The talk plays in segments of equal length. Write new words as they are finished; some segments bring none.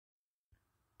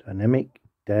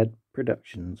Dynamicdad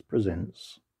Productions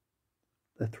presents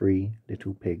The Three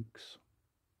Little Pigs.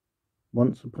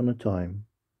 Once upon a time,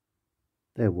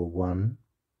 there were 1,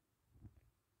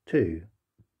 2,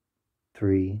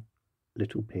 3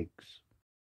 little pigs.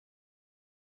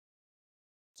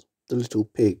 The little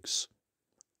pigs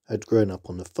had grown up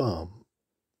on the farm.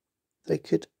 They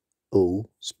could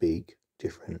all speak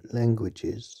different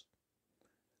languages.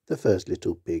 The first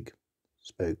little pig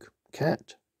spoke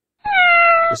cat.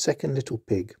 The second little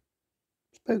pig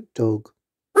spoke dog.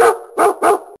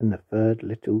 And the third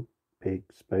little pig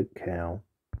spoke cow.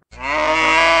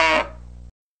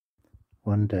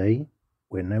 One day,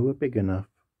 when they were big enough,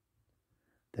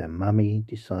 their mummy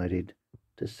decided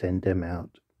to send them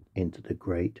out into the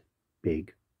great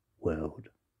big world.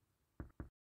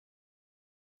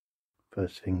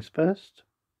 First things first,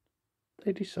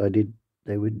 they decided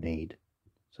they would need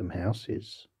some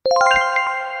houses.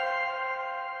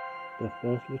 The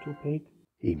first little pig,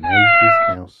 he made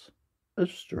his house of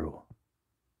straw.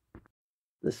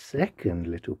 The second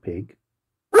little pig,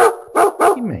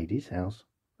 he made his house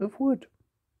of wood.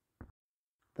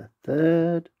 The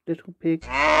third little pig,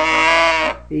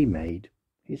 he made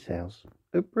his house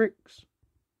of bricks.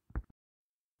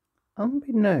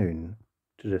 Unbeknown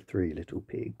to the 3 little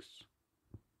pigs,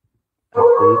 a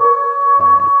big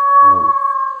bad wolf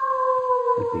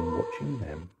had been watching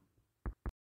them.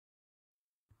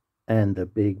 And the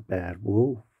big bad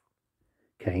wolf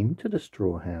came to the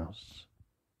straw house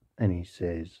and he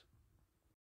says,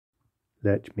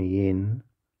 "Let me in,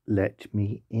 let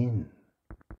me in."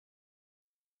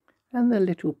 And the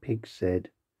little pig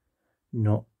said,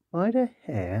 "Not by the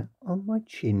hair on my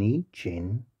chinny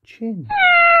chin chin.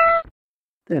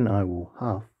 Then I will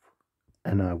huff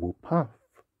and I will puff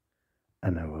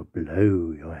and I will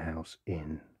blow your house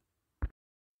in."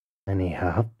 And he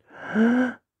huffed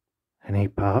and he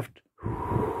puffed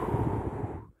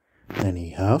and he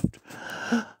huffed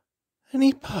and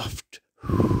he puffed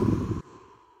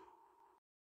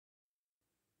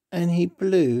and he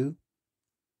blew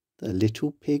the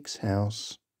little pig's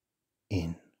house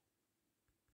in.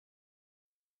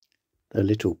 The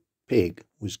little pig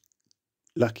was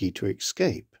lucky to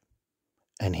escape,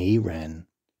 and he ran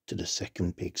to the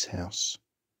second pig's house,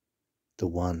 the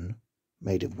one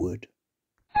made of wood.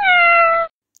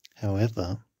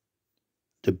 However,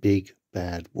 the big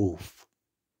bad wolf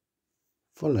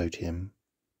followed him.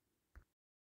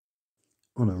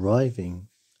 On arriving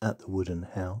at the wooden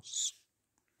house,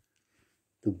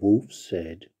 the wolf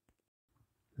said,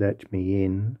 "Let me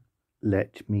in,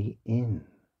 let me in."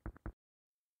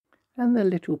 And the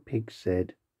little pig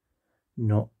said,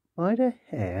 "Not by the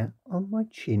hair on my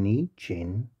chinny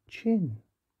chin chin.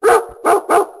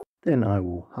 Then I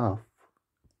will huff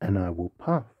and I will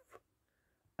puff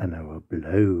and I will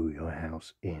blow your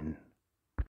house in."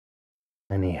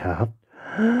 And he huffed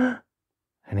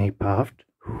and he puffed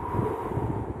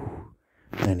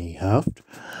and he huffed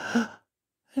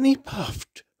and he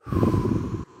puffed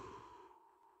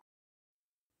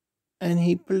and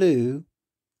he blew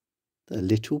the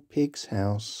little pig's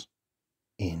house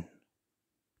in.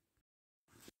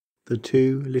 The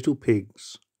 2 little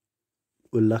pigs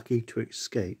were lucky to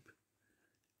escape,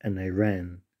 and they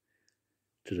ran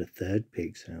to the third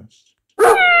pig's house.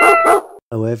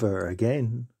 However,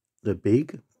 again, the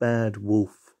big bad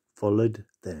wolf followed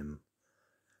them,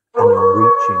 and on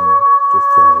reaching the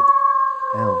third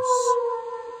house,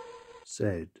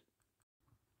 said,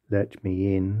 "Let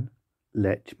me in,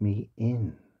 let me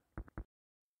in."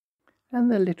 And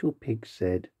the little pig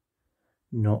said,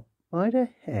 "Not by the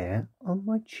hair on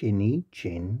my chinny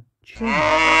chin chin.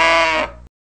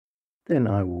 Then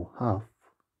I will huff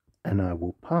and I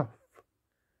will puff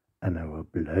and I will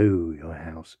blow your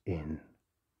house in."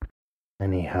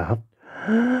 And he huffed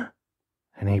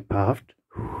and he puffed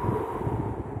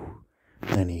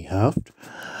and he huffed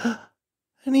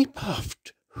and he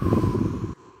puffed,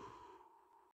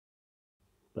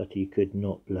 but he could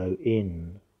not blow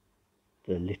in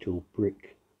the little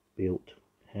brick-built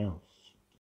house.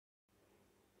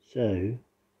 So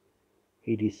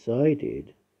he decided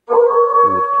he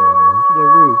would climb onto the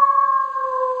roof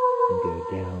and go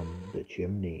down the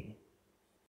chimney.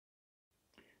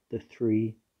 The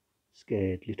 3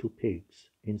 scared little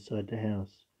pigs inside the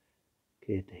house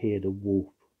could hear the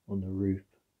wolf on the roof,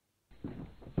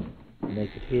 and they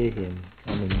could hear him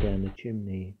coming down the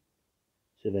chimney,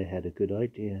 so they had a good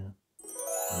idea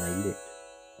and they lit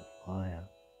a fire.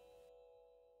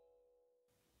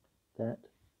 That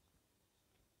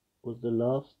was the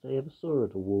last they ever saw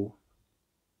of the wolf,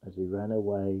 as he ran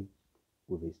away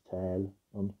with his tail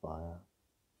on fire.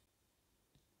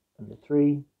 And the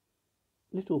 3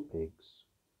 little pigs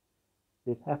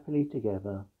live happily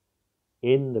together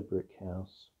in the brick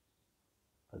house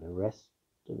for the rest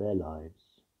of their lives.